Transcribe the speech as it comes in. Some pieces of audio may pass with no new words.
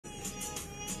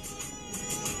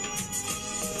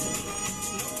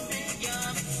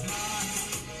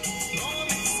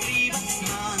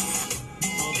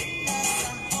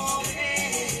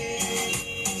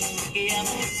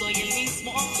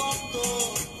tonto.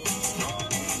 No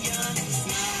me llames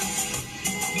más,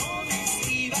 no me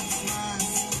escribas más,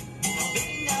 no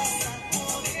vengas a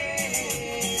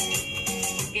joder,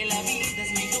 porque la vida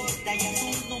es muy corta y a tú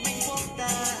no me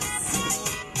importas.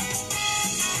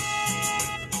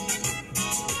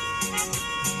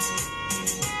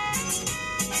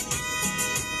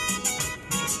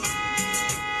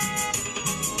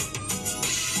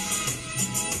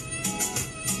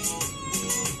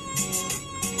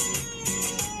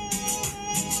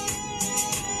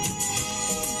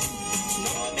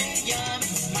 me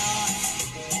llames más,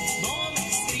 no me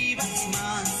escribas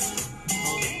más,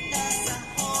 no vengas a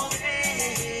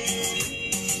joder,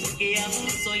 porque aún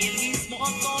soy el mismo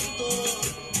tonto.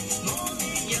 No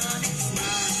me llames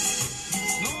más,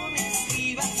 no me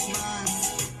escribas más,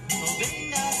 no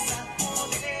vengas a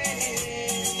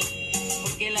joder,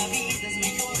 porque la vida es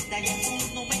muy corta y a tú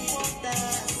no me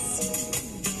importas.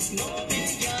 No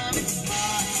me llames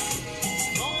más,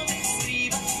 no me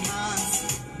escribas más,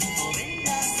 no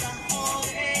vengas a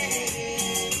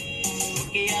joder,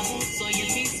 porque aún soy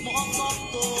el mismo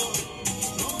tonto.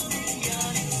 No me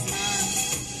llames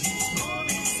más, no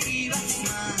me escribas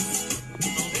más,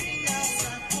 no vengas a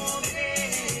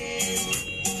joder,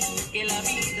 porque la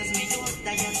vida es muy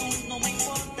corta y a tú no me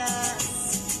importas.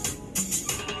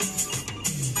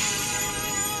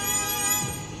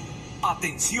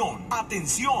 Atención,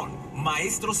 atención,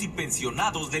 maestros y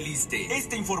pensionados del ISSSTE.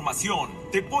 Esta información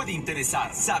te puede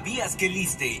interesar. ¿Sabías que el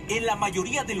ISSSTE en la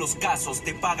mayoría de los casos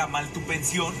te paga mal tu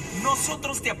pensión?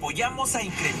 Nosotros te apoyamos a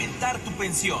incrementar tu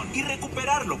pensión y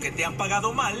recuperar lo que te han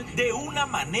pagado mal de una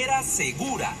manera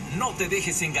segura. No te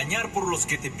dejes engañar por los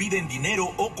que te piden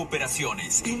dinero o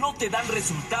cooperaciones y no te dan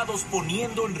resultados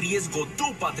poniendo en riesgo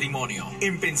tu patrimonio.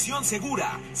 En Pensión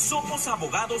Segura somos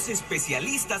abogados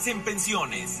especialistas en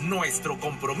pensiones. Nuestro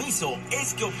compromiso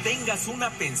es que obtengas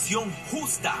una pensión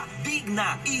justa,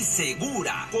 digna y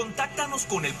segura. Contáctanos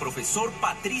con el profesor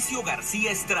Patricio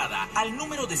García Estrada al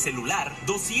número de celular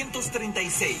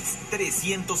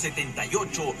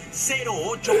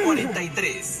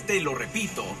 236-378-0843. Te lo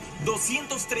repito,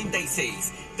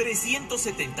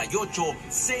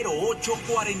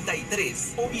 236-378-0843.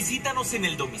 O visítanos en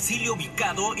el domicilio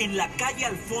ubicado en la calle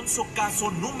Alfonso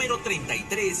Caso número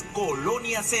 33,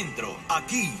 Colonia Centro.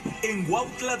 Aquí, en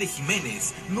HUAUTLA de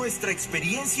Jiménez, nuestra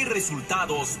experiencia y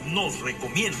resultados nos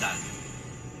recomiendan.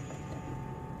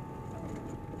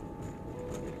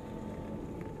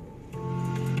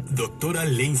 Doctora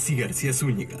Lency García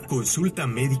Zúñiga, consulta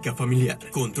médica familiar,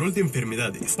 control de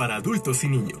enfermedades para adultos y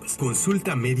niños,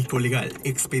 consulta médico legal,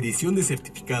 expedición de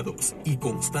certificados y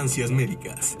constancias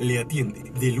médicas. Le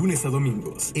atiende de lunes a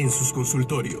domingos en sus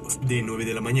consultorios de 9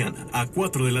 de la mañana a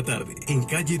 4 de la tarde en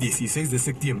calle 16 de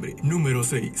septiembre, número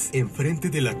 6, enfrente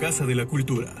de la Casa de la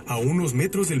Cultura, a unos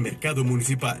metros del Mercado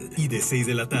Municipal, y de 6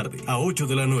 de la tarde a 8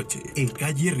 de la noche en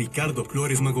calle Ricardo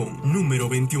Flores Magón, número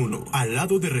 21, al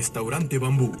lado de Restaurante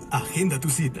Bambú. Agenda tu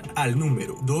cita al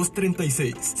número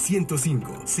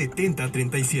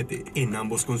 236-105-7037. En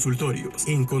ambos consultorios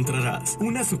encontrarás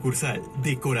una sucursal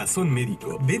de Corazón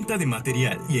Médico, venta de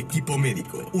material y equipo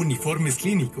médico, uniformes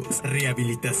clínicos,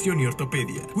 rehabilitación y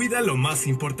ortopedia. Cuida lo más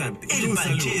importante. El tu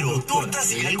panchero, salud,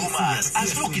 tortas y algo más.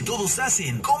 Haz lo que todos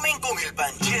hacen. Comen con el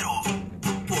panchero.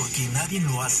 Porque nadie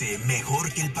lo hace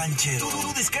mejor que el panchero.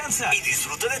 Tú descansa y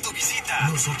disfruta de tu visita.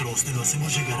 Nosotros te lo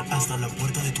hacemos llegar hasta la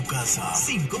puerta de tu casa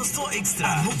sin costo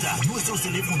extra. Anota nuestros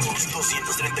teléfonos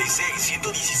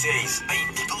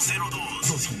 236-116-2202,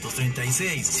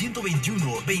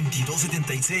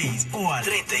 236-121-2276 o al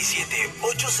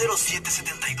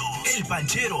 37-807-72. El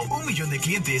panchero, 1 millón de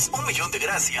clientes, 1 millón de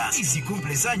gracias. Y si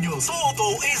cumples años,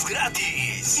 todo es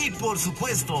gratis. Y por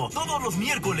supuesto, todos los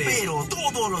miércoles, pero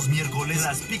todos los miércoles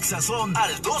las pizzas son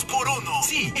al 2x1.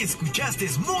 Sí, escuchaste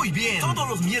muy bien. Todos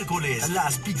los miércoles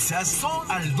las pizzas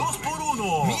son al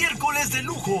 2x1. Miércoles de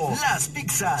lujo. Las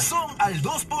pizzas son al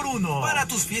 2x1. Para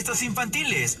tus fiestas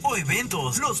infantiles o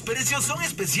eventos, los precios son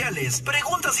especiales.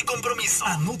 Preguntas y compromiso.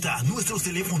 Anota nuestros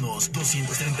teléfonos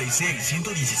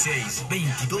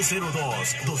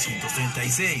 236-116-2202,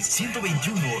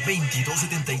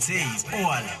 236-121-2276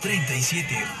 o al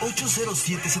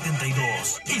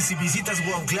 37-807-72. Y si visitas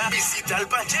HUAUTLA, visita al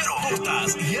panchero,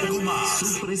 tortas y algo más.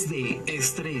 ¿Sufres de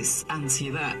estrés,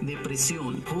 ansiedad,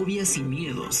 depresión, fobias y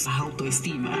miedos,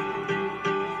 autoestima?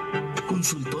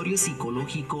 Consultorio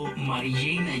psicológico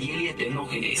María Nayelia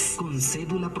Tenógenes, con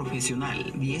cédula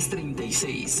profesional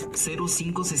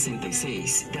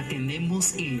 1036-0566. Te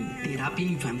atendemos en terapia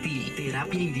infantil,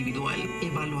 terapia individual,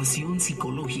 evaluación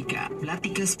psicológica,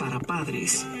 pláticas para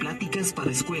padres, pláticas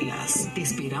para escuelas. Te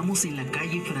esperamos en la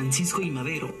calle Francisco y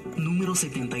Madero, número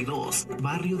 72,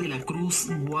 Barrio de la Cruz,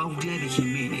 HUAUTLA de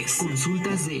Jiménez.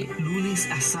 Consultas de lunes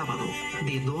a sábado,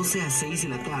 de 12 a 6 de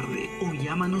la tarde, o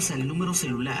llámanos al número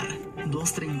celular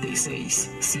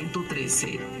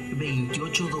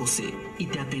 236-113-2812 y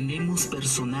te atendemos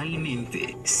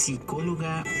personalmente.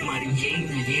 Psicóloga María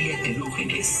Nayelia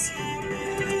Tenógenes.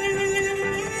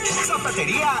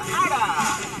 Zapatería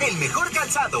Ara, el mejor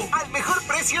calzado al mejor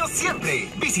precio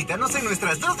siempre. Visítanos en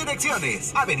nuestras dos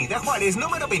direcciones, Avenida Juárez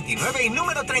número 29 y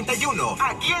número 31,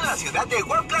 aquí en la ciudad de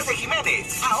HUAUTLA de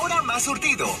Jiménez. Ahora más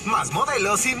surtido, más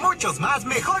modelos y muchos más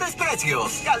mejores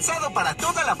precios. Calzado para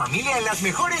toda la familia en las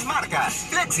mejores marcas: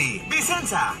 Flexi,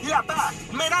 Vicenza, La Paz,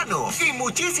 Merano y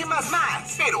muchísimas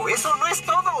más. Pero eso no es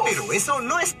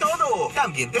todo.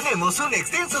 También tenemos un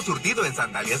extenso surtido en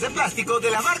sandalias de plástico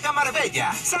de la marca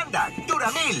Marbella, Sandac,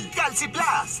 Duramil,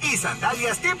 Calciplas y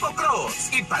sandalias tipo cross.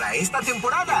 Y para esta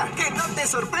temporada, que no te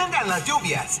sorprendan las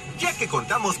lluvias, ya que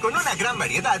contamos con una gran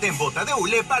variedad en bota de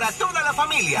hule para toda la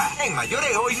familia, en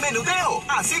mayoreo y menudeo.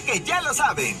 Así que ya lo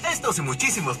saben, estos y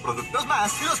muchísimos productos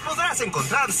más los podrás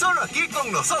encontrar solo aquí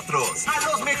con nosotros, a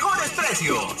los mejores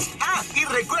precios. Ah, y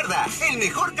recuerda, el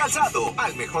mejor calzado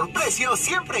al mejor precio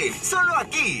siempre, solo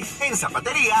aquí, en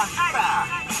Zapatería Ara.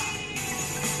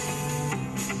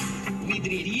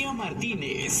 Vidriería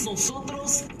Martínez.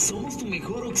 Nosotros somos tu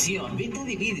mejor opción. Venta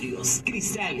de vidrios,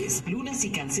 cristales, lunas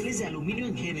y canceles de aluminio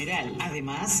en general.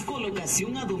 Además,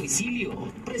 colocación a domicilio.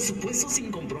 Presupuesto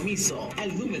sin compromiso.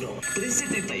 Al número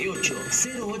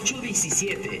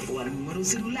 378-0817 o al número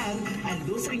celular al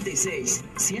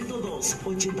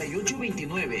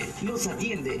 236-102-8829. Los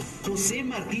atiende José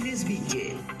Martínez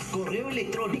Vique. Correo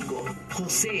electrónico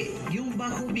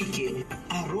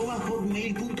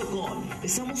jose-vique@hotmail.com.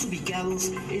 Estamos ubicados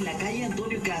en la calle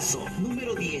Antonio Caso,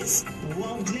 número 10,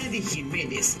 HUAUTLA de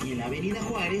Jiménez, y en la avenida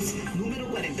Juárez, número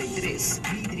 43,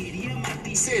 Vidriería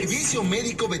Martínez. Servicio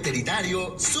médico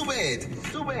veterinario Subed.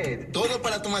 Todo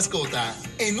para tu mascota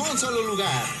en un solo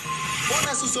lugar. Pon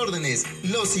a sus órdenes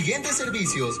los siguientes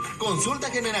servicios: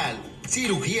 consulta general,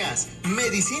 cirugías,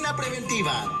 medicina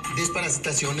preventiva,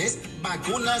 desparasitaciones,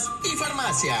 vacunas y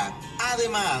farmacia.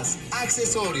 Además,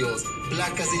 accesorios,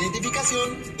 placas de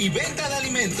identificación y venta de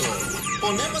alimentos.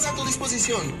 Ponemos a tu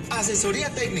disposición asesoría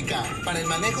técnica para el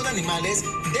manejo de animales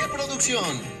de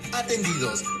producción.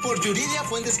 Atendidos por Yuridia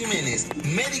Fuentes Jiménez,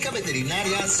 médica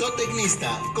veterinaria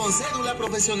zootecnista, con cédula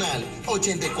profesional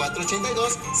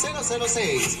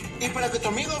 8482-006. Y para que tu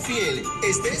amigo fiel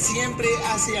esté siempre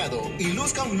aseado y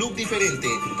luzca un look diferente,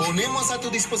 ponemos a tu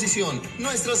disposición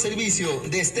nuestro servicio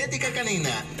de estética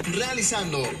canina,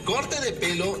 realizando corte de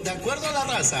pelo de acuerdo a la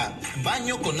raza,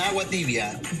 baño con agua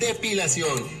tibia,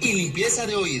 depilación y limpieza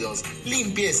de oídos,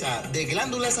 limpieza de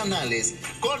glándulas anales,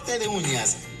 corte de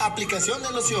uñas, aplicación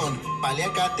de loción,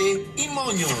 paliacate y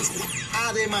moños.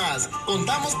 Además,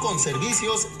 contamos con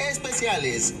servicios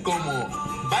especiales como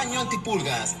baño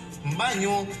antipulgas,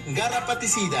 baño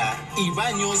garrapaticida y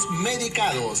baños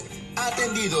medicados.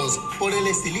 Atendidos por el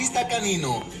estilista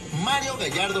canino Mario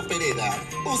Gallardo Pereda.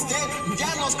 Usted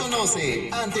ya nos conoce.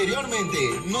 Anteriormente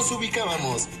nos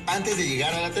ubicábamos antes de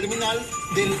llegar a la terminal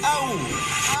del AU.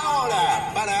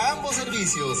 Ahora, para ambos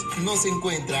servicios, nos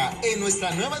encuentra en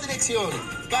nuestra nueva dirección,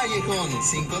 Callejón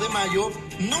 5 de Mayo,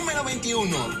 número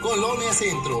 21, Colonia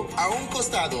Centro, a un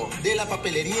costado de la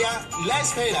papelería La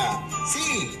Esfera.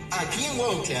 Sí, aquí en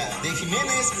HUAUTLA de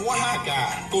Jiménez,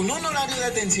 Oaxaca, con un horario de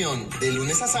atención de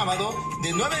lunes a sábado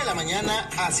de 9 de la mañana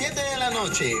a 7 de la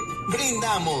noche.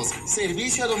 Brindamos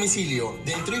servicio a domicilio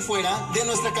dentro y fuera de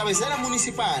nuestra cabecera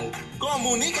municipal.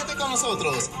 Comunícate con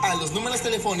nosotros a los números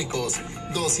telefónicos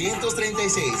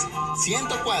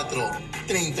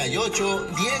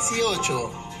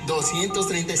 236-104-3818,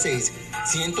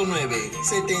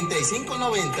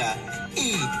 236-109-7590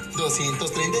 y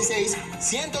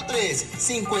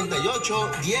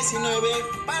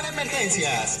 236-103-5819 para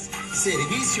emergencias.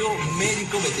 Servicio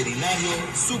médico veterinario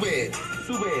Subed.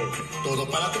 Todo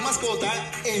para tu mascota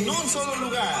en un solo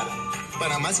lugar.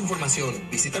 Para más información,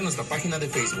 visita nuestra página de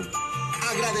Facebook.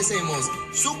 Agradecemos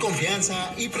su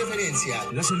confianza y preferencia.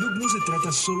 La salud no se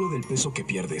trata solo del peso que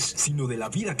pierdes, sino de la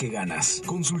vida que ganas.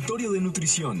 Consultorio de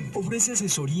Nutrición ofrece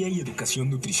asesoría y educación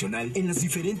nutricional en las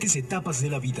diferentes etapas de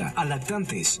la vida. A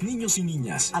lactantes, niños y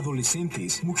niñas,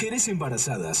 adolescentes, mujeres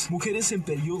embarazadas, mujeres en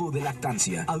periodo de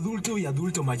lactancia, adulto y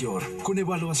adulto mayor, con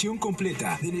evaluación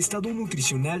completa del estado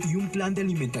nutricional y un plan de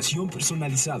alimentación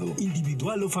personalizado,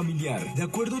 individual o familiar, de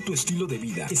acuerdo a tu estilo de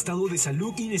vida, estado de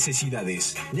salud y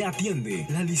necesidades. Le atiende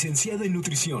la licenciada en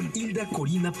nutrición Hilda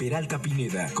Corina Peralta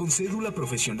Pineda, con cédula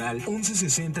profesional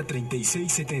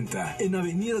 1160-3670, en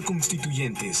Avenida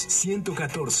Constituyentes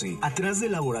 114, atrás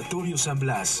del Laboratorio San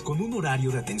Blas, con un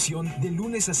horario de atención de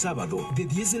lunes a sábado, de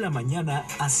 10 de la mañana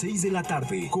a 6 de la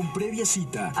tarde, con previa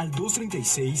cita al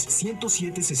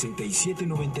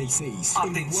 236-107-6796.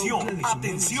 Atención,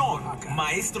 atención,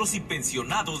 maestros y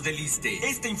pensionados del ISSSTE.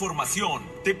 Esta información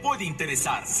te puede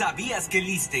interesar. ¿Sabías que el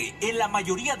ISSSTE en la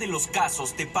mayoría de los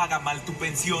casos te paga mal tu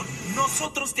pensión?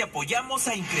 Nosotros te apoyamos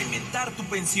a incrementar tu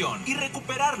pensión y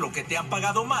recuperar lo que te han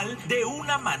pagado mal de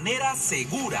una manera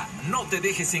segura. No te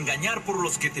dejes engañar por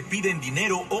los que te piden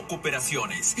dinero o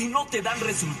cooperaciones y no te dan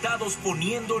resultados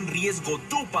poniendo en riesgo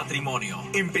tu patrimonio.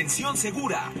 En Pensión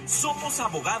Segura somos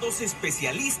abogados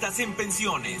especialistas en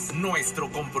pensiones.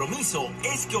 Nuestro compromiso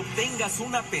es que obtengas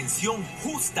una pensión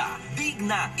justa,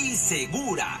 digna y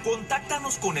segura.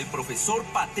 Contáctanos con el profesor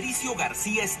Patricio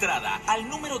García Estrada al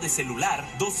número de celular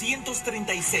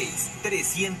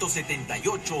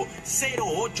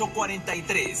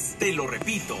 236-378-0843. Te lo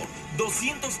repito,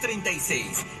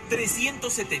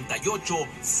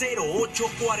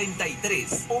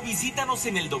 236-378-0843. O visítanos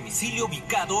en el domicilio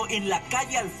ubicado en la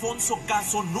calle Alfonso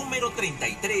Caso número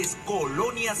 33,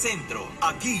 Colonia Centro.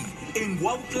 Aquí, en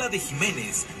HUAUTLA de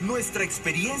Jiménez, nuestra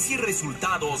experiencia y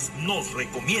resultados nos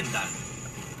recomiendan.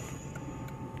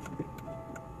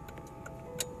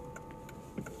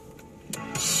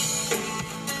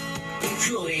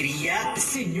 Florería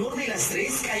Señor de las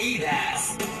Tres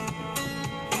Caídas.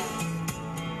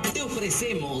 Te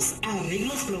ofrecemos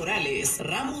arreglos florales,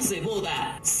 ramos de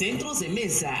boda, centros de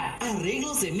mesa,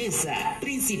 arreglos de mesa,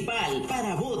 principal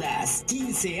para bodas,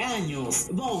 15 años,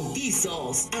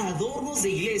 bautizos, adornos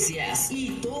de iglesias y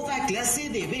toda clase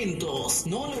de eventos.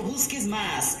 No lo busques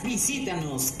más.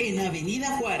 Visítanos en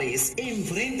Avenida Juárez,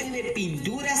 enfrente de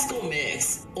Pinturas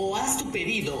Comex. O haz tu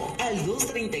pedido al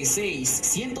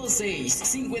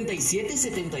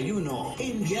 236-106-5771.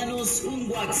 Envíanos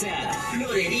un WhatsApp.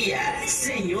 Florería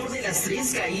Señor de las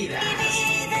Tres Caídas.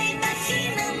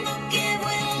 Imaginando que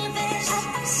vuelves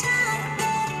a pasar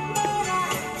por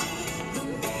aquí,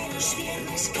 donde los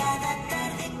viernes cada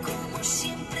tarde como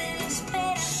siempre la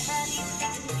esperanza.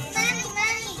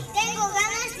 Mami, tengo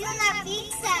ganas de una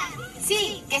pizza.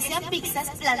 Sí, que sean pizzas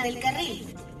Plan del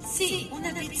Carril. Sí,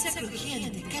 una pizza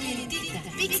crujiente, calientita.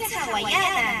 Pizza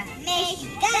hawaiana,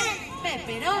 mexicana,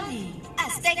 Pepperoni,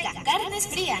 azteca, carnes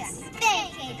frías,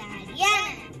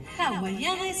 vegetariana,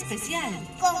 hawaiana especial,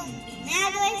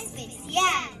 combinado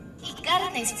especial y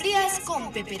carnes frías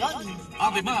con pepperoni.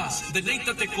 Además,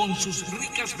 deleítate con sus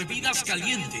ricas bebidas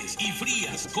calientes y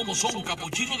frías, como son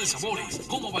capuchino de sabores,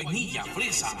 como vainilla,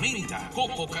 fresa, menta,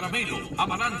 coco, caramelo,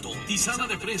 amaranto, tisana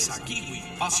de fresa, kiwi,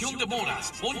 pasión de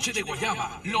moras, ponche de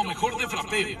guayaba, lo mejor de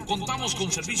frappé. Contamos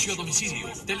con servicio a domicilio.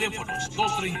 Teléfonos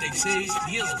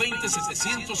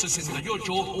 236-1020-768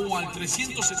 o al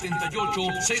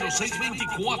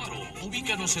 378-0624.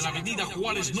 Ubícanos en la Avenida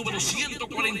Juárez número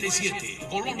 147,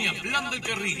 Colonia Plan del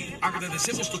Carril.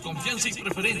 Agradecemos tu confianza y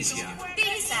preferencia.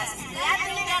 Pizzas Plan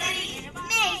del Carril,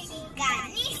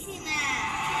 mexicanísima.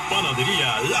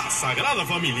 Panadería La Sagrada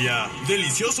Familia.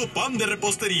 Delicioso pan de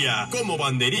repostería, como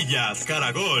banderillas,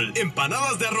 caracol,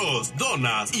 empanadas de arroz,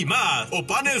 donas y más. O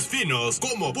panes finos,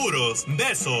 como puros,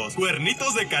 besos,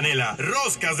 cuernitos de canela,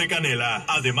 roscas de canela.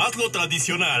 Además lo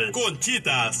tradicional,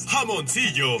 conchitas,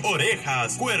 jamoncillo,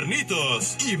 orejas,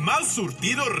 cuernitos y más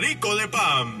surtido rico de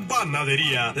pan.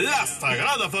 Panadería La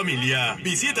Sagrada Familia.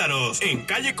 Visítanos en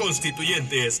calle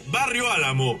Constituyentes, Barrio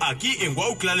Álamo, aquí en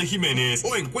HUAUTLA de Jiménez.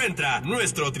 O encuentra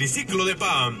nuestro triciclo de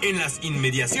pan en las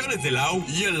inmediaciones de la U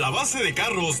y en la base de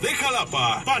carros de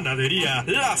Jalapa. Panadería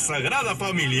La Sagrada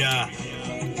Familia.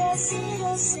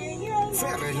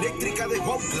 Ferroeléctrica de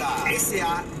HUAUTLA,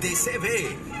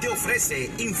 SADCB, te ofrece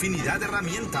infinidad de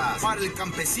herramientas para el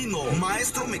campesino,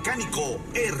 maestro mecánico,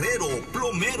 herrero,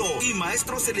 plomero y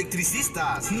maestros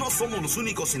electricistas. No somos los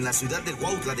únicos en la ciudad de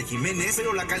HUAUTLA de Jiménez,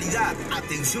 pero la calidad,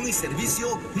 atención y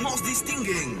servicio nos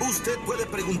distinguen. Usted puede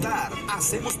preguntar,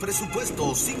 hacemos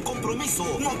presupuestos sin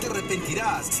compromiso, no te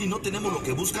arrepentirás. Si no tenemos lo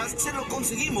que buscas, se lo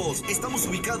conseguimos. Estamos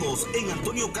ubicados en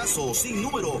Antonio Caso, sin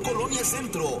número, Colonia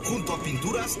Centro, junto a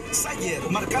Pinturas Sayas.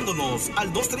 Messenger marcándonos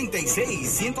al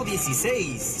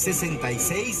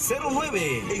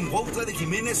 236-116-6609. En Huautla de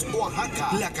Jimenez,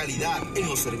 Oaxaca. La calidad en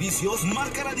los servicios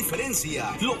marca la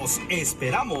diferencia. Los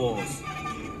esperamos.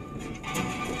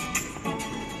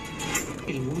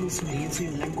 El mundo es un lienzo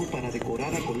en blanco para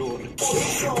decorar a color. ¡Por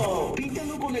eso!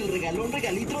 Píntalo con el regalón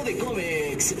regalitro de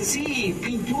Comex. Sí,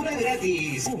 pintura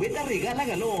gratis. Cubeta regala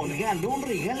galón, galón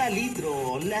regala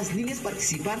litro. Las líneas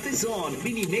participantes son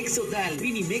Vinimex Total,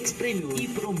 Vinimex Premium y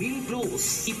Promil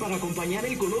Plus. Y para acompañar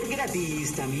el color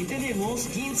gratis, también tenemos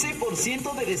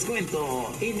 15% de descuento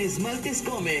en esmaltes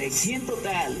Comex 100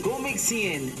 Total, Comex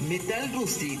 100, Metal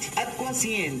Rustic, Aqua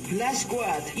 100, Flash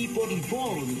Quad y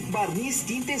Poliform. Barniz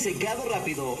tinte secado rápido.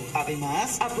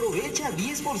 Además, aprovecha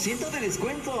 10% de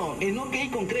descuento en OK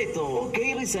Concreto, OK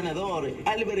Resanador,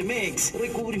 Albermex,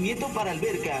 recubrimiento para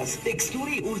albercas,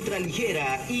 Texturi ultra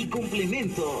ligera y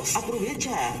complementos.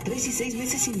 Aprovecha 3 y 6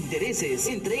 meses sin intereses.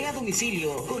 Entrega a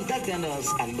domicilio. Contáctanos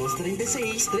al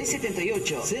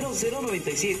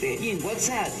 236-378-0097 y en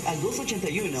WhatsApp al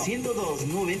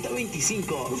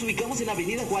 281-102-9025. Nos ubicamos en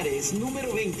Avenida Juárez,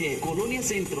 número 20, Colonia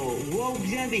Centro,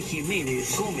 HUAUTLA de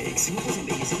Jimenez. Comex, juntos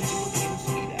embellecemos su vida.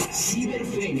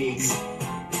 Ciberfénix.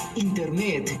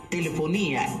 Internet,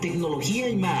 telefonía, tecnología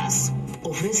y más.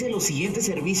 Ofrece los siguientes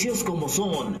servicios como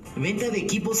son: venta de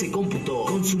equipos de cómputo,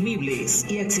 consumibles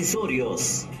y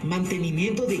accesorios,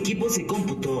 mantenimiento de equipos de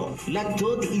cómputo,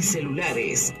 laptop y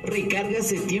celulares,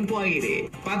 recargas de tiempo aire,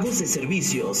 pagos de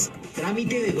servicios,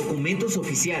 trámite de documentos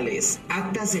oficiales,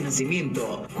 actas de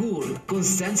nacimiento, CUR,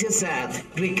 constancia SAT,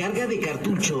 recarga de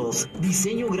cartuchos,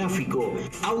 diseño gráfico,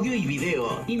 audio y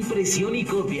video, impresión y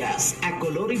copias, a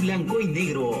color y blanco y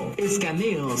negro,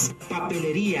 escaneos,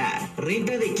 papelería,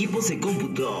 renta de equipos de cómputo,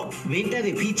 venta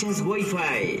de fichas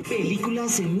Wi-Fi,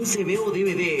 películas en USB o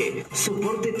DVD,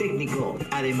 soporte técnico.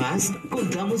 Además,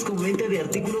 contamos con venta de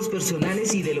artículos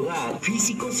personales y del hogar,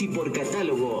 físicos y por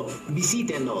catálogo.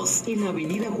 Visítanos en la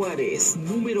Avenida Juárez,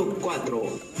 número 4,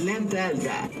 planta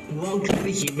alta, Huautla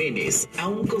de Jimenez, a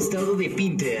un costado de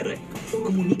Pinter. O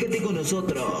comunícate con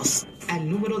nosotros al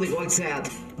número de WhatsApp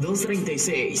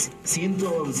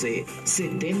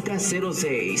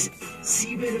 236-111-7006.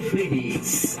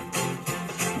 Ciberfénix.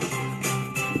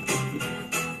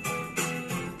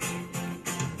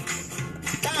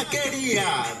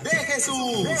 Taquería de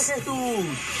Jesús.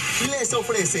 Les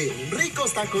ofrece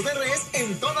ricos tacos de res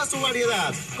en toda su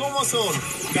variedad, como son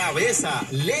cabeza,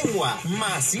 lengua,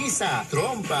 maciza,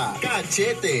 trompa,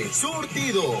 cachete,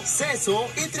 surtido, seso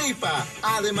y tripa.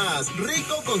 Además,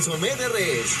 rico consomé de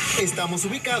res. Estamos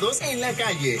ubicados en la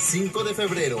calle 5 de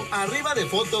febrero, arriba de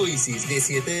Foto Isis, de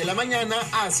 7 de la mañana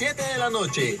a 7 de la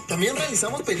noche. También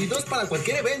realizamos pedidos para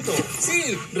cualquier evento.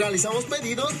 Sí, realizamos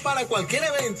pedidos para cualquier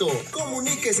evento.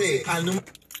 Comuníquese al número